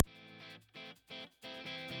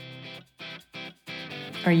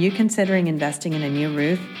Are you considering investing in a new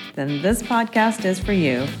roof? Then this podcast is for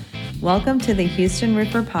you. Welcome to the Houston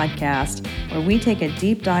Roofer Podcast, where we take a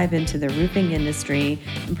deep dive into the roofing industry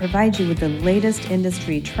and provide you with the latest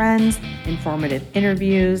industry trends, informative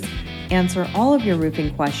interviews, answer all of your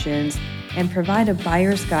roofing questions, and provide a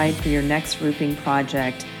buyer's guide for your next roofing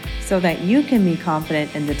project so that you can be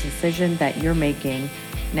confident in the decision that you're making.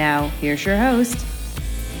 Now, here's your host.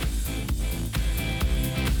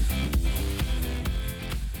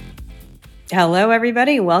 Hello,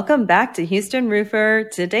 everybody. Welcome back to Houston Roofer.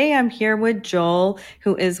 Today, I'm here with Joel,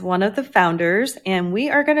 who is one of the founders, and we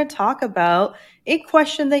are going to talk about a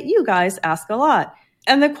question that you guys ask a lot.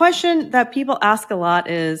 And the question that people ask a lot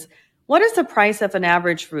is, what is the price of an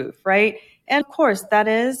average roof, right? And of course, that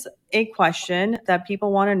is a question that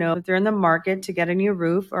people want to know if they're in the market to get a new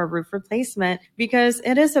roof or roof replacement, because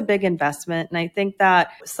it is a big investment. And I think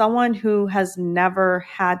that someone who has never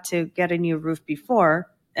had to get a new roof before,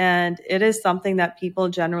 and it is something that people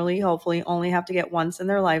generally, hopefully, only have to get once in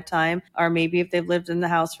their lifetime, or maybe if they've lived in the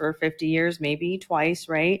house for 50 years, maybe twice,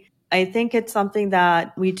 right? I think it's something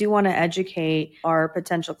that we do want to educate our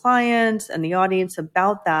potential clients and the audience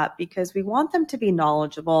about that, because we want them to be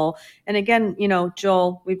knowledgeable. And again,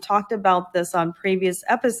 Joel, we've talked about this on previous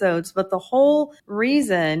episodes, but the whole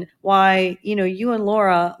reason why, you and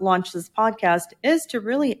Laura launched this podcast is to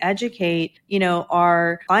really educate,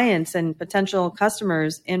 our clients and potential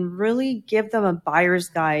customers and really give them a buyer's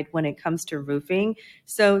guide when it comes to roofing.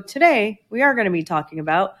 So today we are going to be talking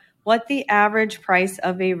about what the average price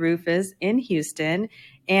of a roof is in Houston.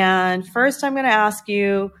 And first, I'm going to ask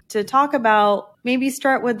you to talk about, maybe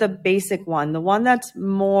start with the basic one, the one that's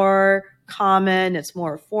more common, it's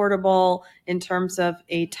more affordable in terms of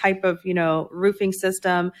a type of, roofing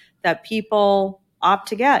system that people opt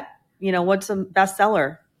to get. What's a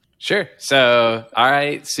bestseller? Sure. So, all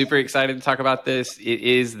right, super excited to talk about this. It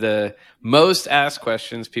is the most asked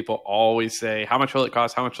questions. People always say, how much will it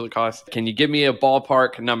cost? How much will it cost? Can you give me a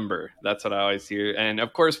ballpark number? That's what I always hear. And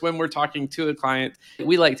of course, when we're talking to a client,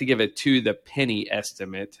 we like to give a to the penny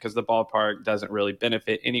estimate because the ballpark doesn't really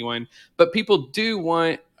benefit anyone. But people do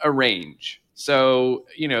want a range. So,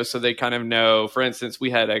 so they kind of know. For instance,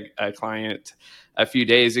 we had a client a few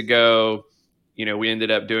days ago. We ended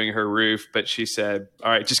up doing her roof, but she said, all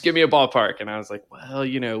right, just give me a ballpark. And I was like, well,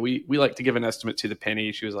 we like to give an estimate to the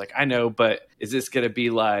penny. She was like, I know, but is this going to be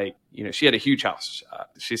like, she had a huge house.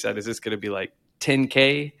 She said, is this going to be like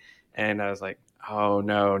 10K? And I was like, oh,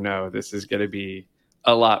 no, this is going to be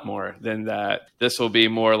a lot more than that. This will be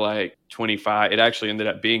more like 25. It actually ended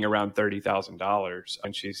up being around $30,000.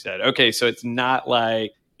 And she said, okay, so it's not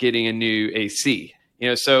like getting a new AC.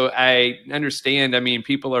 So I understand,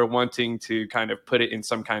 people are wanting to kind of put it in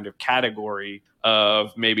some kind of category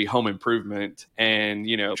of maybe home improvement and,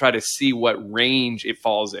 try to see what range it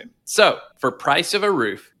falls in. So for price of a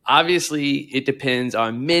roof, obviously it depends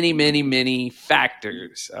on many, many, many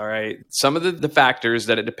factors. All right. Some of the factors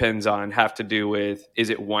that it depends on have to do with, is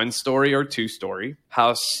it 1-story or 2-story?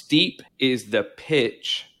 How steep is the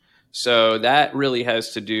pitch? So that really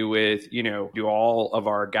has to do with, do all of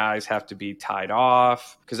our guys have to be tied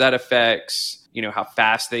off? Because that affects, how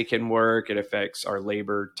fast they can work. It affects our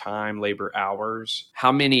labor time, labor hours.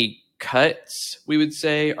 How many cuts, we would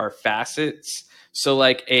say, are facets. So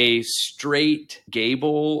like a straight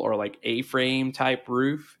gable or like A-frame type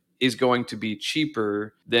roof is going to be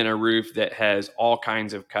cheaper than a roof that has all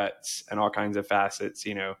kinds of cuts and all kinds of facets.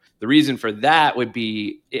 The reason for that would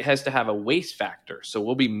be it has to have a waste factor. So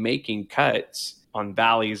we'll be making cuts on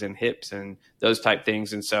valleys and hips and those type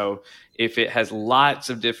things. And so if it has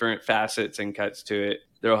lots of different facets and cuts to it,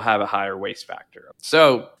 they'll have a higher waste factor.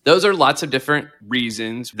 So those are lots of different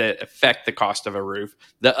reasons that affect the cost of a roof.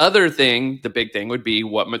 The other thing, the big thing, would be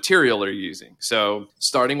what material are you using. So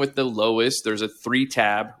starting with the lowest, there's a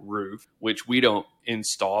 3-tab roof, which we don't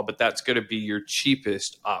install, but that's going to be your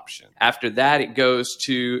cheapest option. After that, it goes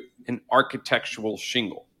to an architectural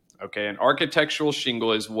shingle. Okay, an architectural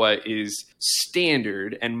shingle is what is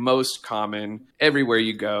standard and most common everywhere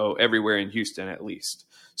you go, everywhere in Houston at least.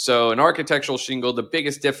 So an architectural shingle, the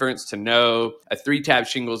biggest difference to know, a 3-tab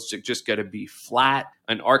shingle is just going to be flat.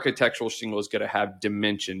 An architectural shingle is going to have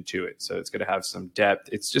dimension to it. So it's going to have some depth.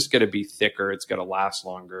 It's just going to be thicker. It's going to last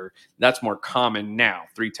longer. That's more common now.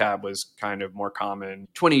 3-tab was kind of more common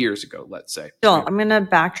 20 years ago, let's say. Joel, I'm going to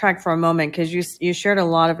backtrack for a moment because you shared a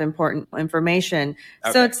lot of important information.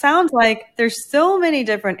 Okay. So it sounds like there's so many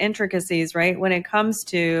different intricacies, right, when it comes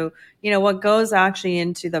to what goes actually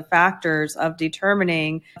into the factors of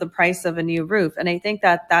determining the price of a new roof. And I think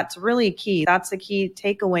that that's really key. That's the key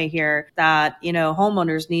takeaway here, that, homeowners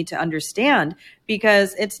homeowners need to understand,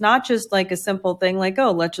 because it's not just like a simple thing like,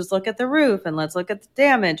 oh, let's just look at the roof and let's look at the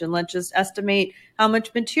damage and let's just estimate how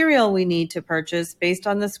much material we need to purchase based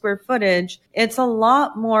on the square footage. It's a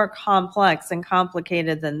lot more complex and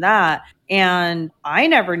complicated than that. And I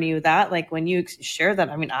never knew that. Like when you share that,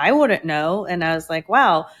 I mean, I wouldn't know. And I was like,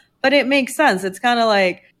 wow, but it makes sense. It's kind of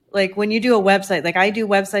like when you do a website, like I do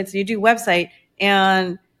websites, you do website,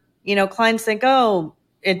 and clients think, oh,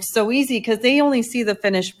 it's so easy because they only see the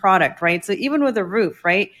finished product, right? So even with a roof,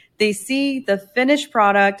 right? They see the finished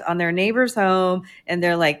product on their neighbor's home and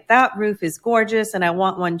they're like, that roof is gorgeous and I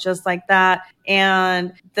want one just like that.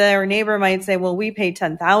 And their neighbor might say, well, we pay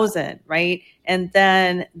 10,000, right? And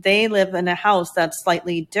then they live in a house that's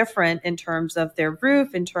slightly different in terms of their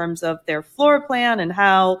roof, in terms of their floor plan and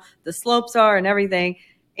how the slopes are and everything.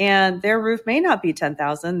 And their roof may not be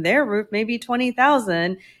 10,000, their roof may be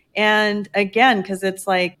 20,000. And again, because it's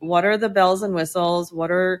like, what are the bells and whistles?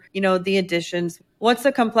 What are, the additions? What's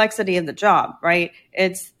the complexity of the job, right?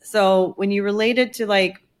 It's so when you relate it to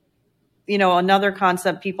like, another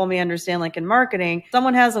concept people may understand, like in marketing,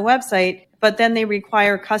 someone has a website, but then they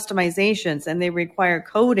require customizations and they require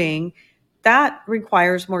coding. That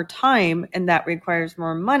requires more time and that requires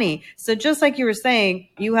more money. So just like you were saying,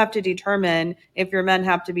 you have to determine if your men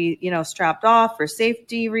have to be, strapped off for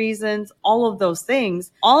safety reasons, all of those things,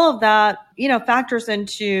 all of that, factors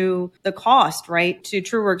into the cost, right? To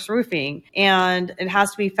TrueWorks Roofing. And it has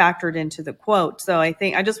to be factored into the quote. So I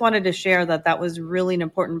think I just wanted to share that was really an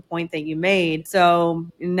important point that you made. So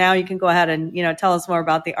now you can go ahead and, tell us more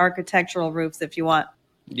about the architectural roofs if you want.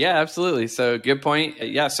 Yeah, absolutely. So good point.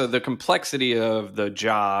 Yeah, so the complexity of the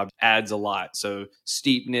job adds a lot. So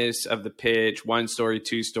steepness of the pitch, 1-story,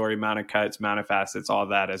 2-story, amount of cuts, amount of facets, all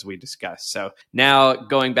that as we discussed. So now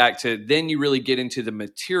going back to then you really get into the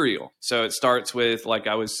material. So it starts with, like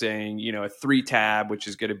I was saying, a 3-tab, which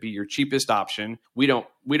is going to be your cheapest option. We don't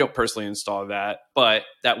personally install that, but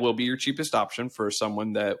that will be your cheapest option for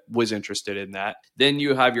someone that was interested in that. Then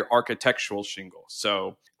you have your architectural shingle.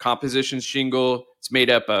 So composition shingle, it's made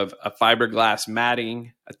up of a fiberglass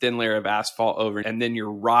matting, a thin layer of asphalt over, and then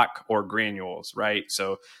your rock or granules, right?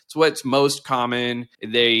 So it's what's most common.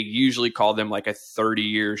 They usually call them like a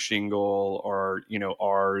 30-year shingle, or,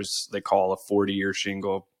 ours, they call a 40-year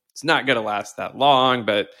shingle. It's not going to last that long,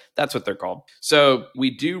 but that's what they're called. So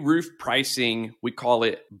we do roof pricing. We call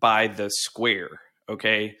it by the square.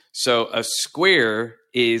 Okay. So a square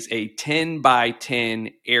is a 10 by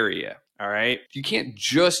 10 area. All right. You can't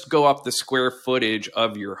just go up the square footage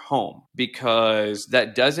of your home because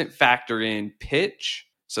that doesn't factor in pitch,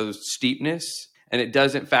 so steepness, and it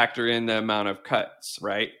doesn't factor in the amount of cuts,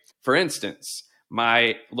 right? For instance,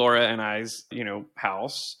 my Laura and I's,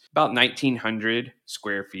 house, about 1,900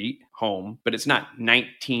 square feet home, but it's not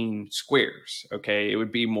 19 squares. Okay. It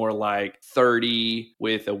would be more like 30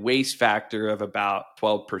 with a waste factor of about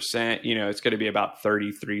 12%. It's going to be about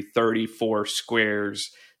 33, 34 squares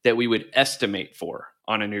that we would estimate for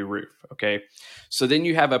on a new roof. Okay. So then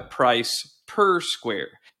you have a price per square.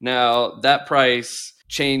 Now that price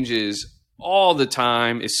changes all the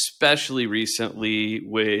time, especially recently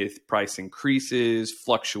with price increases,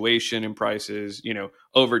 fluctuation in prices,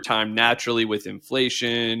 over time, naturally with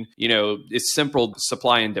inflation. It's simple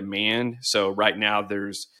supply and demand. So right now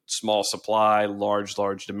there's small supply, large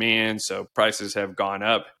demand. So prices have gone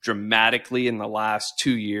up dramatically in the last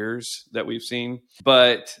 2 years that we've seen.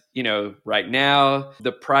 But, right now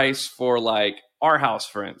the price for like our house,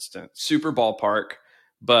 for instance, super ballpark,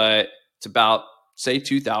 but it's about, say,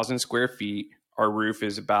 2,000 square feet. Our roof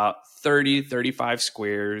is about 30, 35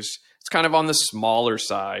 squares. It's kind of on the smaller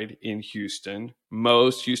side in Houston.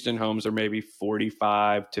 Most Houston homes are maybe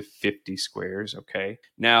 45 to 50 squares. Okay.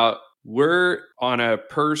 Now we're on a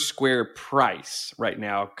per square price right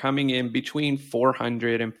now, coming in between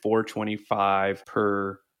 400 and 425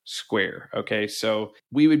 per square. Okay. So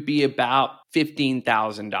we would be about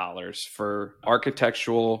 $15,000 for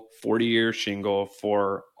architectural 40-year shingle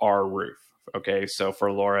for our roof. Okay. So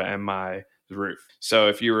for Laura and my roof. So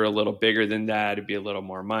if you were a little bigger than that, it'd be a little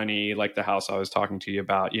more money. Like the house I was talking to you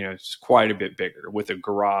about, it's quite a bit bigger with a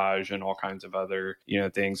garage and all kinds of other,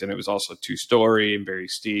 things. And it was also 2-story and very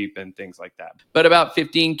steep and things like that. But about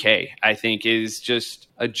 15K, I think, is just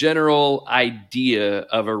a general idea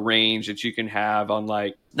of a range that you can have on,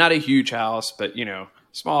 like, not a huge house, but,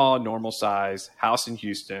 small, normal size house in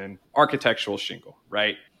Houston, architectural shingle,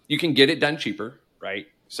 right? You can get it done cheaper, right?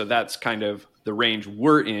 So that's kind of the range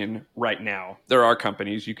we're in right now. There are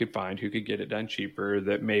companies you could find who could get it done cheaper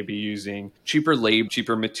that may be using cheaper labor,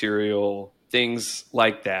 cheaper material, things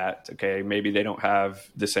like that. Okay, maybe they don't have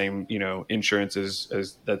the same, insurance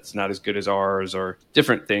as that's not as good as ours, or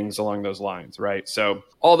different things along those lines, right? So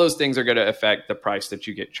all those things are going to affect the price that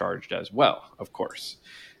you get charged as well, of course.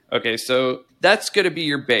 Okay, so that's going to be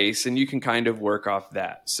your base, and you can kind of work off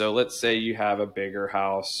that. So let's say you have a bigger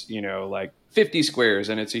house, like 50 squares,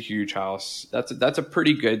 and it's a huge house. That's a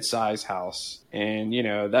pretty good size house, and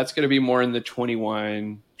that's going to be more in the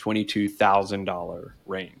 $22,000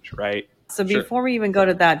 range, right? So Sure. before we even go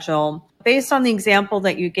to that, Joel, based on the example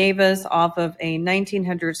that you gave us off of a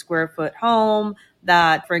 1,900 square foot home,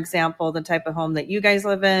 that, for example, the type of home that you guys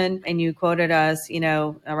live in, and you quoted us,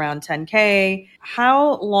 around 10K,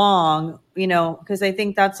 how long, because I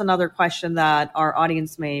think that's another question that our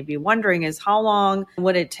audience may be wondering is how long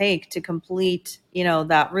would it take to complete,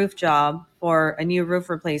 that roof job for a new roof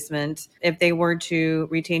replacement if they were to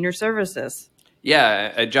retain your services?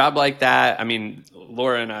 Yeah, a job like that. I mean,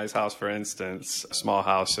 Laura and I's house, for instance, a small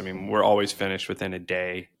house. I mean, we're always finished within a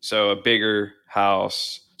day. So a bigger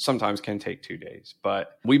house sometimes can take 2 days,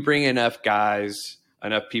 but we bring enough guys,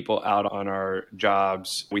 enough people out on our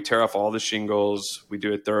jobs. We tear off all the shingles. We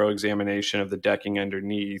do a thorough examination of the decking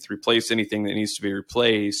underneath, replace anything that needs to be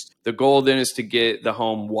replaced. The goal then is to get the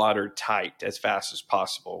home watertight as fast as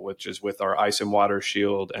possible, which is with our ice and water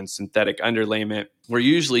shield and synthetic underlayment. We're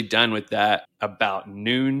usually done with that about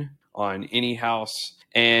noon on any house.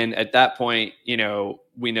 And at that point,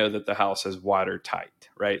 we know that the house is watertight,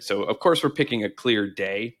 right? So of course we're picking a clear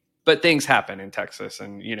day, but things happen in Texas,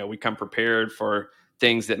 and, we come prepared for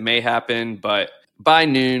things that may happen, but by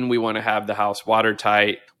noon, we want to have the house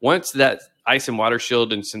watertight. Once that ice and water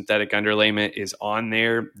shield and synthetic underlayment is on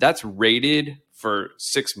there, that's rated for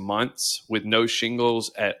 6 months with no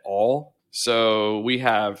shingles at all. So we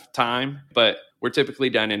have time, but we're typically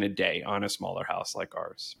done in a day on a smaller house like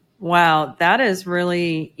ours. Wow, that is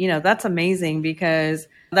really, that's amazing, because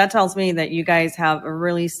that tells me that you guys have a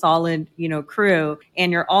really solid, crew,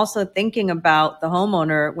 and you're also thinking about the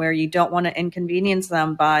homeowner, where you don't want to inconvenience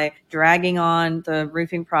them by dragging on the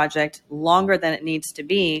roofing project longer than it needs to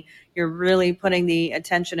be. You're really putting the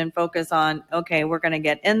attention and focus on, okay, we're going to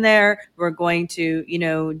get in there. We're going to,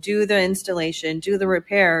 do the installation, do the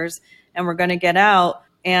repairs, and we're going to get out,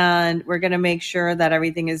 and we're going to make sure that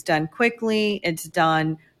everything is done quickly. It's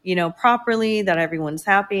done properly, that everyone's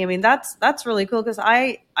happy. I mean, that's really cool, because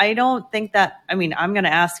I don't think that, I'm going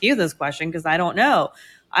to ask you this question because I don't know.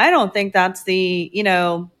 I don't think that's the,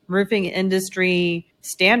 roofing industry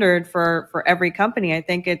standard for every company. I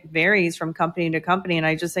think it varies from company to company. And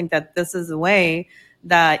I just think that this is the way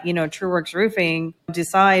that, TrueWorks Roofing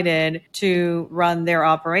decided to run their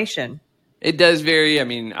operation. It does vary. I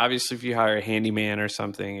mean, obviously, if you hire a handyman or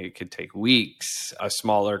something, it could take weeks. A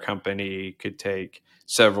smaller company could take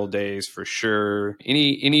several days for sure.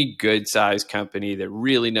 Any good sized company that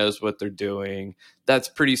really knows what they're doing, that's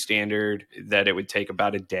pretty standard, that it would take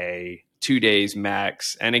about a day, 2 days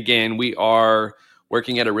max. And again, we are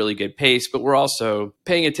working at a really good pace, but we're also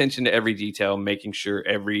paying attention to every detail, making sure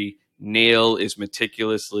every nail is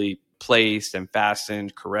meticulously placed and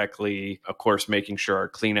fastened correctly. Of course, making sure our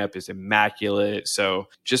cleanup is immaculate. So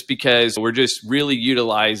just because we're just really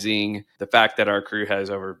utilizing the fact that our crew has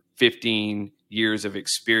over 15 years of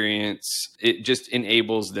experience, it just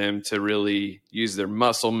enables them to really use their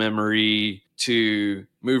muscle memory to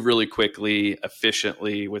move really quickly,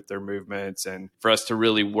 efficiently with their movements, and for us to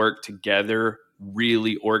really work together,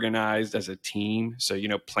 really organized as a team. So,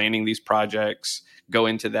 planning these projects go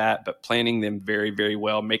into that, but planning them very, very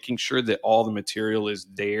well, making sure that all the material is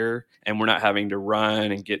there and we're not having to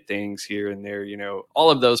run and get things here and there. All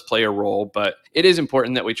of those play a role, but it is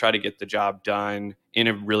important that we try to get the job done in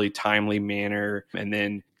a really timely manner and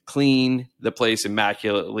then clean the place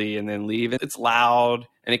immaculately and then leave. It's loud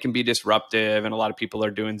and it can be disruptive, and a lot of people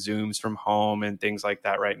are doing Zooms from home and things like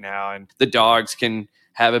that right now, and the dogs can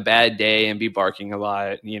have a bad day and be barking a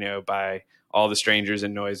lot, by all the strangers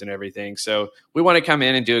and noise and everything. So we want to come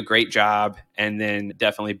in and do a great job and then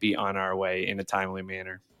definitely be on our way in a timely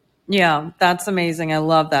manner. Yeah, that's amazing. I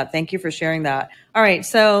love that. Thank you for sharing that. All right.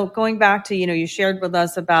 So going back to, you shared with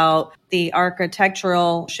us about the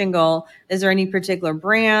architectural shingle. Is there any particular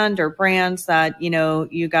brand or brands that,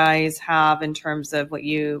 you guys have in terms of what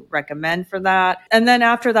you recommend for that? And then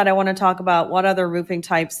after that, I want to talk about what other roofing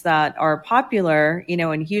types that are popular,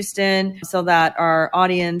 in Houston, so that our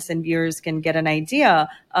audience and viewers can get an idea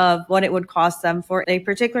of what it would cost them for a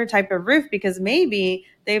particular type of roof, because maybe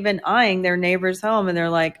they've been eyeing their neighbor's home and they're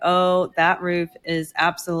like, oh, that roof is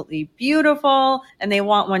absolutely beautiful, and they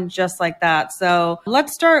want one just like that. So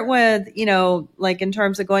let's start with, like in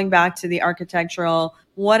terms of going back to the architectural,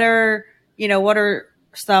 what are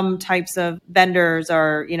some types of vendors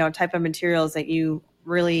or, type of materials that you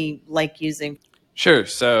really like using? Sure.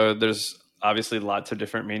 So there's obviously lots of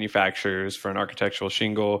different manufacturers for an architectural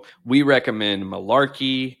shingle. We recommend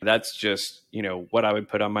Malarkey. That's just, what I would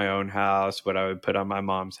put on my own house, what I would put on my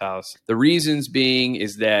mom's house. The reasons being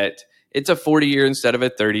is that it's a 40-year instead of a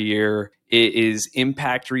 30-year. It is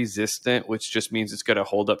impact resistant, which just means it's going to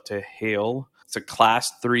hold up to hail. It's a class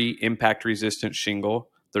 3 impact resistant shingle.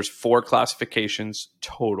 There's 4 classifications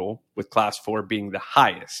total, with class 4 being the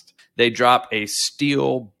highest. They drop a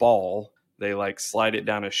steel ball. They like slide it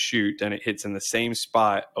down a chute and it hits in the same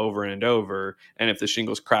spot over and over. And if the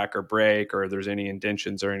shingles crack or break or there's any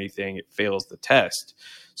indentions or anything, it fails the test.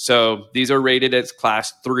 So these are rated as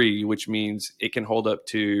class 3, which means it can hold up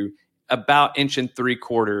to about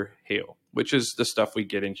 1.75 inch hail, which is the stuff we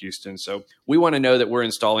get in Houston. So we want to know that we're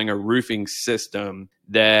installing a roofing system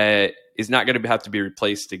that is not going to have to be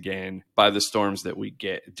replaced again by the storms that we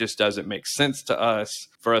get. It just doesn't make sense to us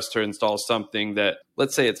for us to install something that,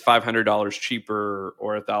 let's say it's $500 cheaper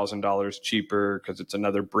or $1,000 cheaper because it's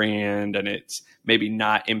another brand and it's maybe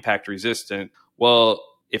not impact resistant. Well,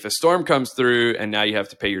 if a storm comes through and now you have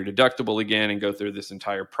to pay your deductible again and go through this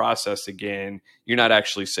entire process again, you're not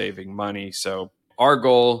actually saving money. So our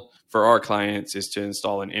goal for our clients is to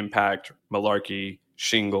install an impact Malarkey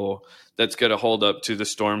shingle that's going to hold up to the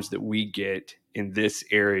storms that we get in this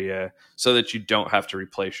area so that you don't have to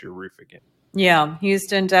replace your roof again. Yeah,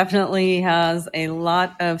 Houston definitely has a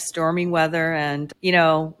lot of stormy weather, and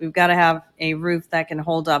we've got to have a roof that can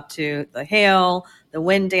hold up to the hail, the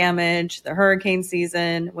wind damage, the hurricane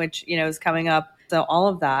season, which is coming up. So all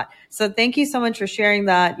of that. So thank you so much for sharing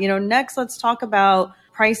that. Next, let's talk about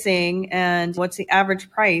pricing and what's the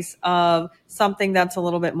average price of something that's a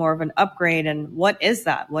little bit more of an upgrade, and what is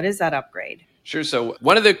that? What is that upgrade? Sure. So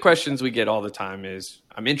one of the questions we get all the time is,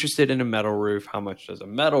 I'm interested in a metal roof. How much does a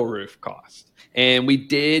metal roof cost? And we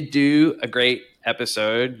did do a great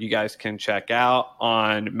episode you guys can check out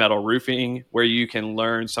on metal roofing, where you can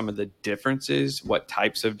learn some of the differences, what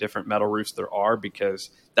types of different metal roofs there are,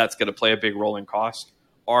 because that's going to play a big role in cost.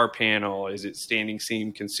 R panel, is it standing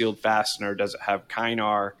seam concealed fastener? Does it have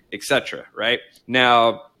Kynar, etc. Right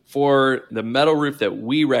now, for the metal roof that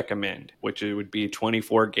we recommend, which it would be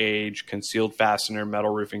 24 gauge concealed fastener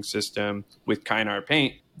metal roofing system with Kynar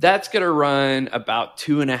paint, that's going to run about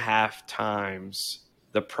 2.5 times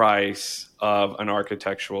the price of an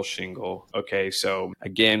architectural shingle. Okay, so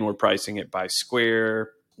again, we're pricing it by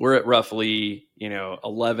square. We're at roughly,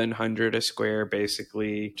 1,100 a square,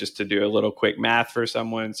 basically, just to do a little quick math for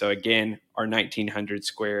someone. So again, our 1,900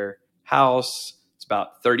 square house, it's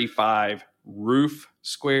about 35 roof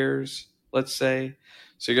squares, let's say.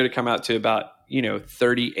 So you're going to come out to about,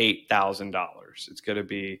 $38,000. It's going to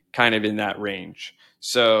be kind of in that range.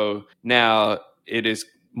 So now it is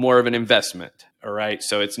more of an investment. All right.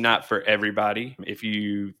 So it's not for everybody. If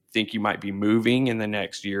you think you might be moving in the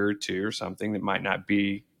next year or two or something, that might not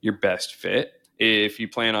be your best fit. If you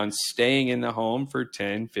plan on staying in the home for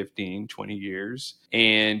 10, 15, 20 years,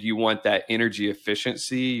 and you want that energy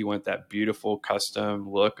efficiency, you want that beautiful custom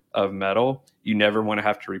look of metal, you never want to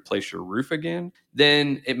have to replace your roof again,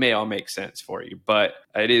 then it may all make sense for you. But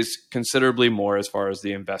it is considerably more as far as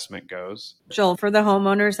the investment goes. Joel, for the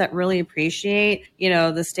homeowners that really appreciate,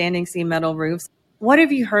 the standing seam metal roofs, what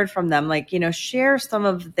have you heard from them? Like, share some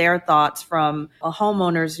of their thoughts from a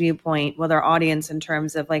homeowner's viewpoint with our audience in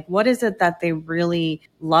terms of like, what is it that they really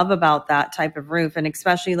love about that type of roof? And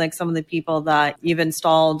especially like some of the people that you've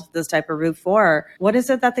installed this type of roof for, what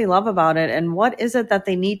is it that they love about it? And what is it that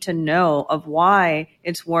they need to know of why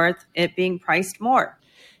it's worth it being priced more?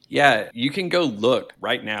 Yeah, you can go look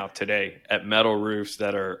right now today at metal roofs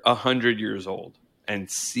that are 100 years old and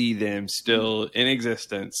see them still in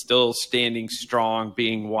existence, still standing strong,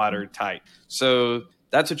 being watertight. So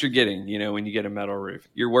that's what you're getting, when you get a metal roof.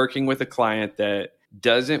 You're working with a client that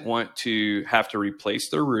doesn't want to have to replace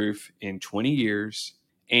their roof in 20 years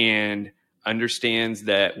and understands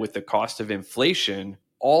that with the cost of inflation,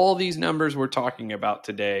 all these numbers we're talking about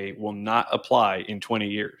today will not apply in 20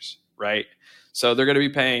 years, right? So they're going to be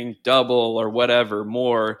paying double or whatever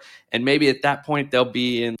more. And maybe at that point, they'll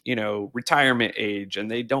be in, retirement age, and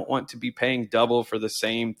they don't want to be paying double for the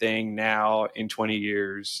same thing now in 20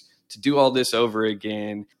 years. To do all this over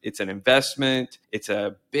again, it's an investment. It's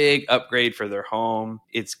a big upgrade for their home.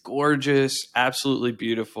 It's gorgeous, absolutely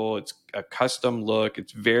beautiful. It's a custom look.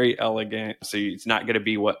 It's very elegant. So it's not going to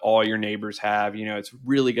be what all your neighbors have. It's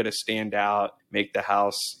really going to stand out, make the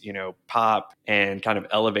house, pop and kind of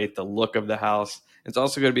elevate the look of the house. It's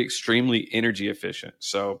also going to be extremely energy efficient.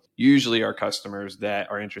 So usually our customers that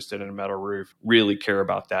are interested in a metal roof really care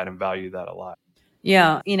about that and value that a lot.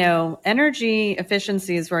 Yeah, energy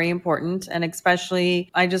efficiency is very important. And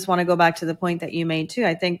especially, I just want to go back to the point that you made too.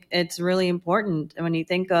 I think it's really important when you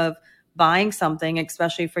think of buying something,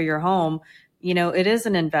 especially for your home, it is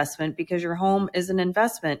an investment because your home is an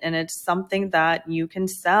investment and it's something that you can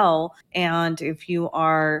sell. And if you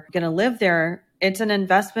are going to live there, it's an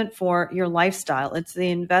investment for your lifestyle. It's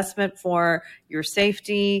the investment for your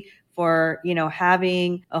safety, for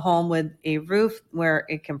having a home with a roof where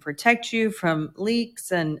it can protect you from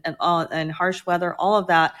leaks and harsh weather, all of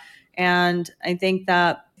that. And I think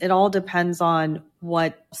that it all depends on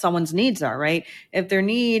what someone's needs are, right? If their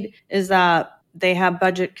need is that they have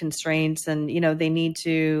budget constraints and they need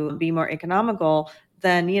to be more economical,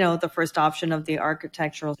 then the first option of the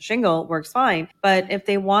architectural shingle works fine. But if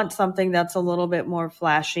they want something that's a little bit more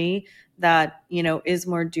flashy, that is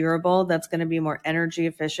more durable, that's going to be more energy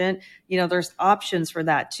efficient, there's options for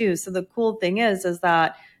that too. So the cool thing is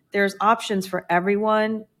that there's options for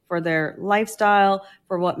everyone, for their lifestyle,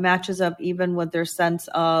 for what matches up even with their sense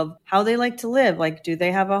of how they like to live. Like, do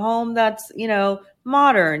they have a home that's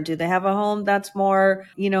modern? Do they have a home that's more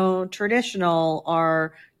traditional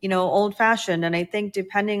or old fashioned? And I think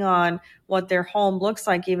depending on what their home looks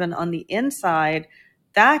like even on the inside,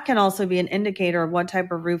 that can also be an indicator of what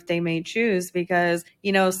type of roof they may choose, because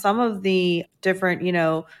some of the different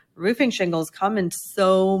roofing shingles come in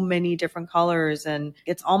so many different colors, and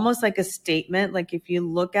it's almost like a statement. Like, if you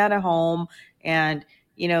look at a home and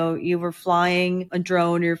you were flying a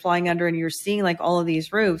drone, you're flying under and you're seeing like all of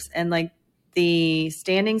these roofs, and like the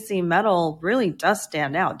standing seam metal really does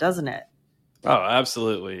stand out, doesn't it? Oh,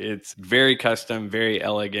 absolutely. It's very custom, very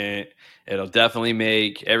elegant. It'll definitely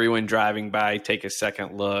make everyone driving by take a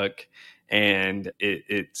second look. And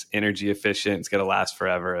it's energy efficient. It's going to last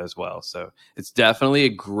forever as well. So it's definitely a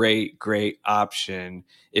great, great option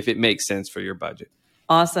if it makes sense for your budget.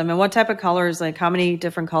 Awesome. And what type of colors, like how many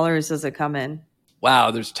different colors does it come in?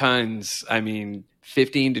 Wow, there's tons. I mean,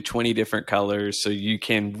 15 to 20 different colors. So you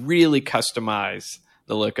can really customize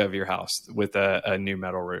the look of your house with a new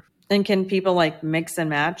metal roof. And can people like mix and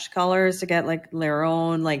match colors to get like their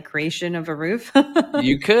own like creation of a roof?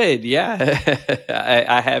 You could, yeah.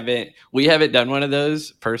 I haven't, we haven't done one of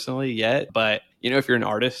those personally yet, but if you're an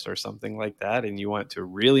artist or something like that and you want to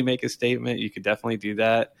really make a statement, you could definitely do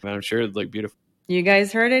that. And I'm sure it'd look beautiful. You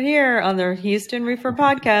guys heard it here on the Houston Roofer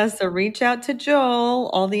podcast. So reach out to Joel.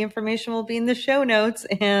 All the information will be in the show notes,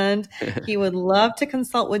 and he would love to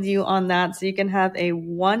consult with you on that so you can have a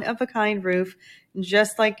one of a kind roof,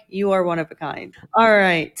 just like you are one of a kind. All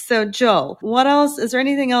right. So Joel, what else? Is there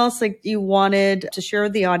anything else like you wanted to share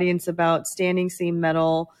with the audience about standing seam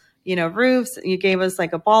metal, roofs? You gave us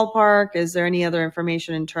like a ballpark. Is there any other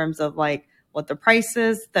information in terms of like what the price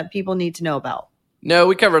is that people need to know about? No,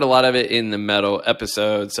 we covered a lot of it in the metal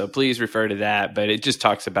episode, so please refer to that. But it just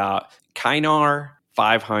talks about Kynar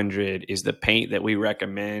 500 is the paint that we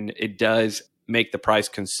recommend. It does make the price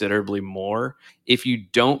considerably more. If you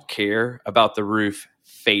don't care about the roof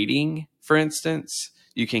fading, for instance,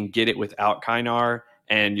 you can get it without Kynar,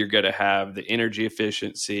 and you're going to have the energy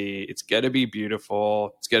efficiency. It's going to be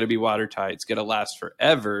beautiful. It's going to be watertight. It's going to last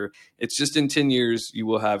forever. It's just in 10 years, you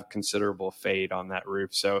will have considerable fade on that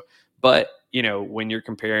roof. So, but when you're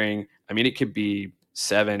comparing, I mean, it could be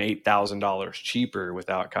 $7,000-8,000 cheaper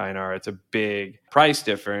without Kynar. It's a big price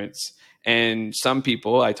difference. And some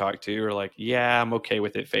people I talk to are like, yeah, I'm okay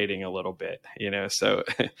with it fading a little bit, so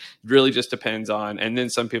it really just depends on. And then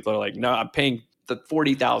some people are like, no, I'm paying the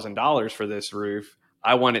 $40,000 for this roof.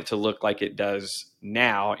 I want it to look like it does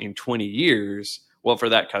now in 20 years. Well, for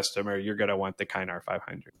that customer, you're going to want the Kynar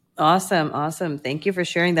 500. Awesome. Awesome. Thank you for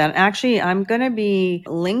sharing that. Actually, I'm going to be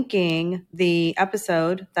linking the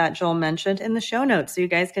episode that Joel mentioned in the show notes. So you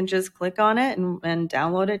guys can just click on it and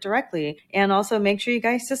download it directly. And also make sure you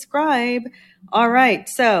guys subscribe. All right.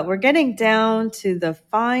 So we're getting down to the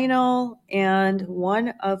final and one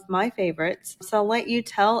of my favorites. So I'll let you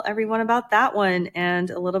tell everyone about that one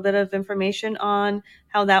and a little bit of information on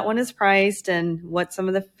how that one is priced and what some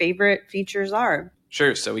of the favorite features are.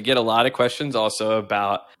 Sure. So we get a lot of questions also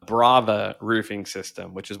about Brava roofing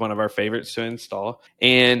system, which is one of our favorites to install.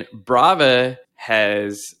 And Brava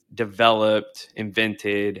has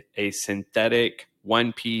invented a synthetic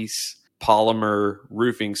one-piece polymer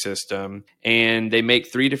roofing system. And they make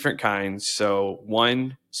 3 different kinds. So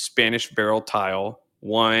one Spanish barrel tile,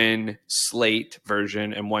 one slate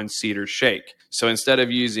version, and one cedar shake. So instead of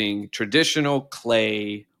using traditional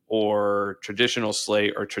clay or traditional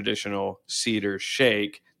slate or traditional cedar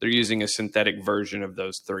shake, they're using a synthetic version of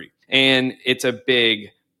those 3. And it's a big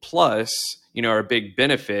plus, or a big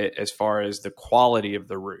benefit as far as the quality of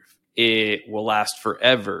the roof. It will last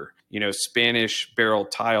forever. Spanish barrel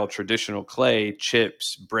tile, traditional clay,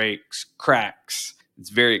 chips, breaks, cracks. It's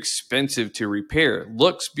very expensive to repair.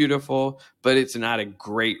 Looks beautiful, but it's not a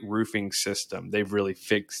great roofing system. They've really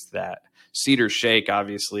fixed that. Cedar shake,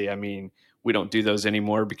 obviously, we don't do those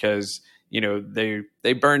anymore because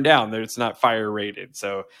they burn down. It's not fire rated.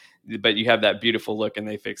 So, but you have that beautiful look, and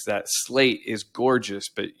they fix that. Slate is gorgeous,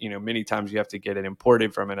 but many times you have to get it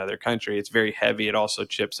imported from another country. It's very heavy. It also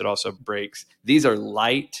chips. It also breaks. These are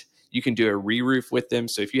light. You can do a re-roof with them.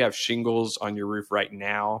 So if you have shingles on your roof right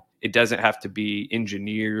now, it doesn't have to be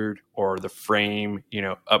engineered or the frame,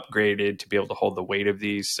 upgraded to be able to hold the weight of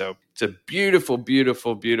these. So it's a beautiful,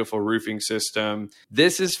 beautiful, beautiful roofing system.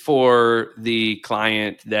 This is for the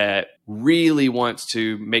client that really wants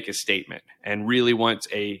to make a statement and really wants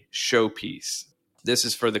a showpiece. This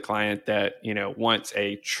is for the client that, wants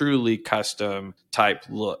a truly custom type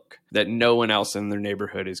look that no one else in their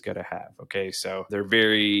neighborhood is going to have. Okay. So they're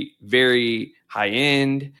very, very high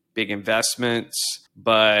end, big investments,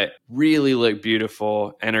 but really look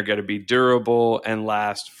beautiful and are going to be durable and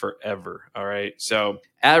last forever. All right. So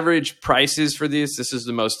average prices for this is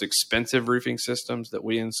the most expensive roofing systems that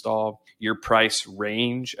we install. Your price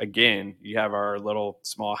range, again, you have our little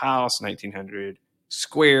small house, 1900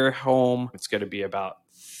 square home. It's going to be about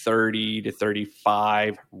 30 to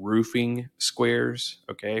 35 roofing squares.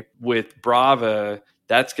 Okay. With Brava,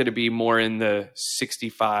 that's going to be more in the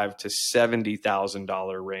 $65,000 to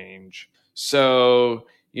 $70,000 range. So,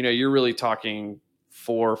 you're really talking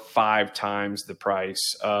 4 or 5 times the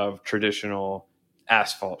price of traditional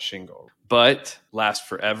asphalt shingle, but lasts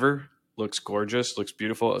forever, looks gorgeous, looks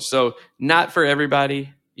beautiful. So not for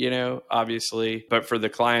everybody, obviously, but for the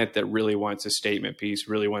client that really wants a statement piece,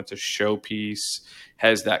 really wants a showpiece,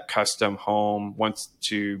 has that custom home, wants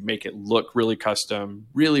to make it look really custom,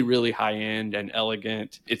 really, really high end and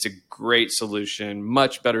elegant. It's a great solution,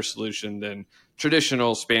 much better solution than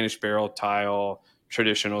traditional Spanish barrel tile,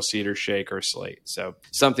 traditional cedar shake or slate. So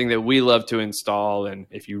something that we love to install. And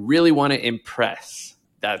if you really want to impress,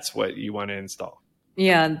 that's what you want to install.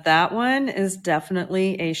 Yeah, that one is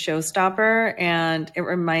definitely a showstopper. And it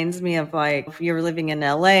reminds me of like if you're living in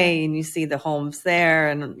LA and you see the homes there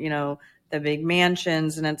and, the big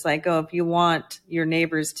mansions. And it's like, oh, if you want your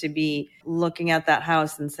neighbors to be looking at that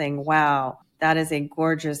house and saying, wow, that is a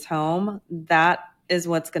gorgeous home, that is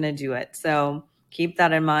what's going to do it. So keep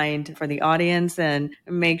that in mind for the audience and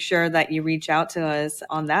make sure that you reach out to us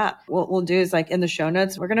on that. What we'll do is like in the show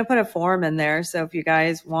notes, we're going to put a form in there. So if you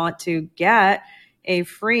guys want to get a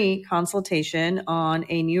free consultation on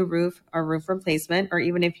a new roof or roof replacement, or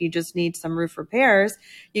even if you just need some roof repairs,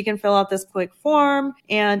 you can fill out this quick form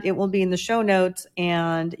and it will be in the show notes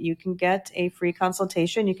and you can get a free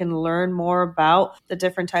consultation. You can learn more about the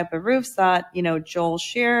different type of roofs that, Joel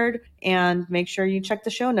shared, and make sure you check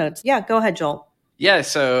the show notes. Yeah, go ahead, Joel. Yeah.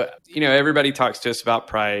 So, everybody talks to us about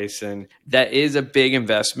price, and that is a big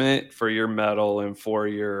investment for your metal and for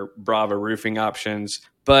your Brava roofing options.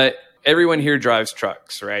 But everyone here drives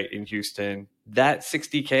trucks, right? In Houston, that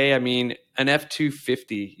 $60K, an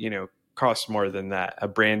F-250, costs more than that, a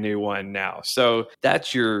brand new one now. So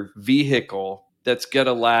that's your vehicle that's going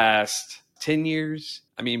to last 10 years.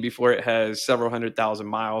 Before it has several 100,000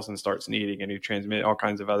 miles and starts needing a new transmission, all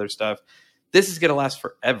kinds of other stuff. This is going to last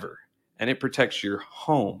forever. And it protects your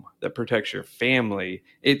home, that protects your family.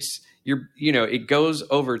 It's it goes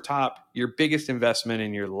over top your biggest investment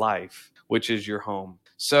in your life, which is your home.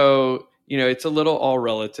 So, it's a little all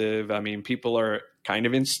relative. People are kind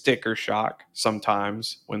of in sticker shock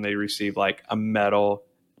sometimes when they receive like a metal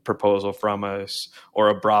proposal from us or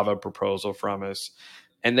a Brava proposal from us.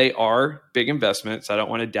 And they are big investments. I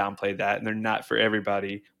don't want to downplay that. And they're not for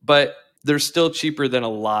everybody, but they're still cheaper than a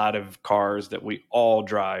lot of cars that we all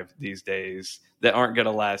drive these days that aren't going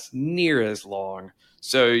to last near as long.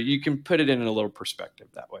 So you can put it in a little perspective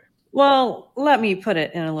that way. Well, let me put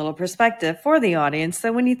it in a little perspective for the audience.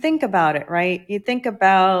 So when you think about it, right, you think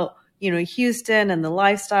about, Houston and the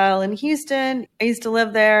lifestyle in Houston. I used to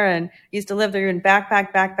live there and used to live there in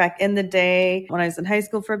backpack in the day when I was in high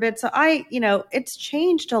school for a bit. So it's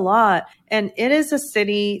changed a lot. And it is a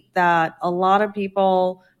city that a lot of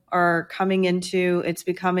people are coming into. It's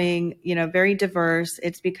becoming, very diverse.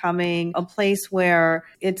 It's becoming a place where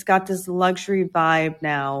it's got this luxury vibe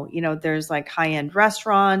now. There's like high-end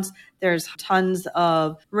restaurants. There's tons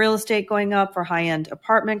of real estate going up for high-end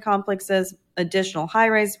apartment complexes, additional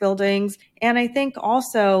high-rise buildings. And I think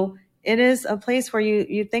also it is a place where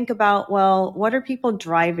you think about, well, what are people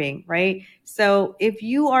driving, right? So if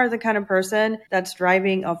you are the kind of person that's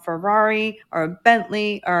driving a Ferrari or a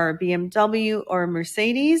Bentley or a BMW or a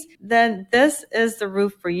Mercedes, then this is the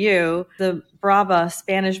roof for you, the Brava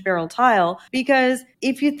Spanish barrel tile. Because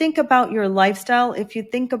if you think about your lifestyle, if you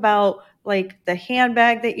think about like the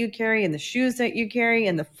handbag that you carry and the shoes that you carry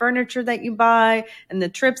and the furniture that you buy and the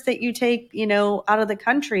trips that you take, out of the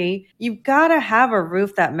country, you've got to have a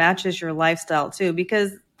roof that matches your lifestyle too,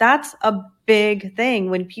 because that's a big thing.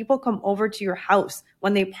 When people come over to your house,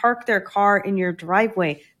 when they park their car in your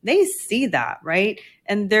driveway, they see that, right?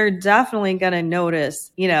 And they're definitely going to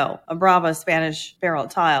notice, a Brava Spanish barrel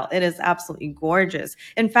tile. It is absolutely gorgeous.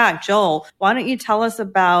 In fact, Joel, why don't you tell us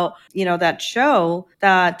about, that show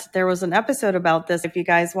that there was an episode about this. If you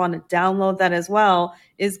guys want to download that as well,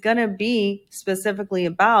 is going to be specifically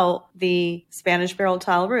about the Spanish barrel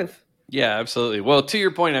tile roof. Yeah, absolutely. Well, to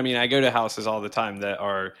your point, I mean, I go to houses all the time that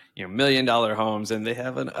are, $1 million homes, and they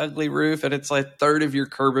have an ugly roof and it's like a third of your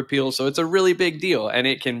curb appeal. So it's a really big deal, and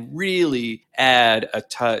it can really add a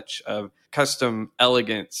touch of custom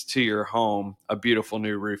elegance to your home. A beautiful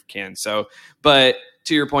new roof can. So, but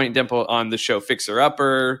to your point, Dimple, on the show Fixer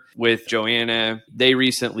Upper with Joanna, they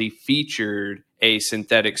recently featured a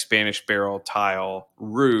synthetic Spanish barrel tile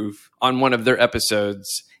roof on one of their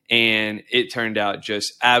episodes. And it turned out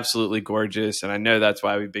just absolutely gorgeous. And I know that's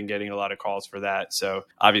why we've been getting a lot of calls for that. So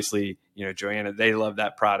obviously, Joanna, they love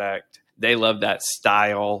that product. They love that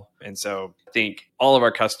style. And so I think all of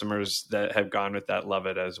our customers that have gone with that love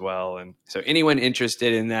it as well. And so anyone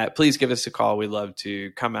interested in that, please give us a call. We'd love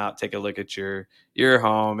to come out, take a look at your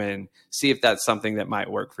home and see if that's something that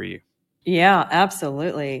might work for you. Yeah,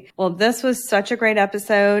 absolutely. Well, this was such a great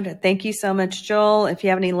episode. Thank you so much, Joel. If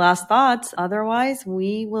you have any last thoughts, otherwise,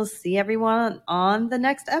 we will see everyone on the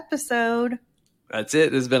next episode. That's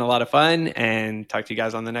it. This has been a lot of fun, and talk to you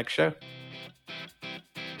guys on the next show.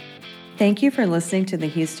 Thank you for listening to the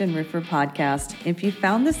Houston Roofer Podcast. If you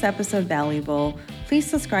found this episode valuable, please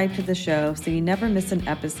subscribe to the show so you never miss an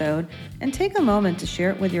episode, and take a moment to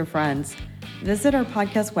share it with your friends. Visit our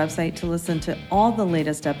podcast website to listen to all the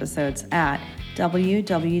latest episodes at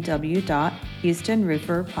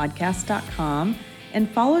www.houstonrooferpodcast.com, and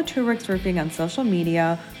follow TrueWorks Roofing on social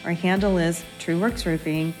media. Our handle is TrueWorks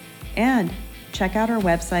Roofing, and check out our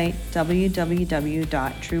website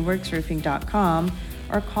www.trueworksroofing.com,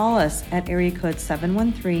 or call us at area code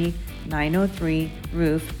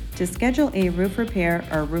 713-903-ROOF to schedule a roof repair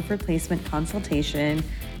or roof replacement consultation.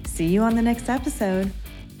 See you on the next episode.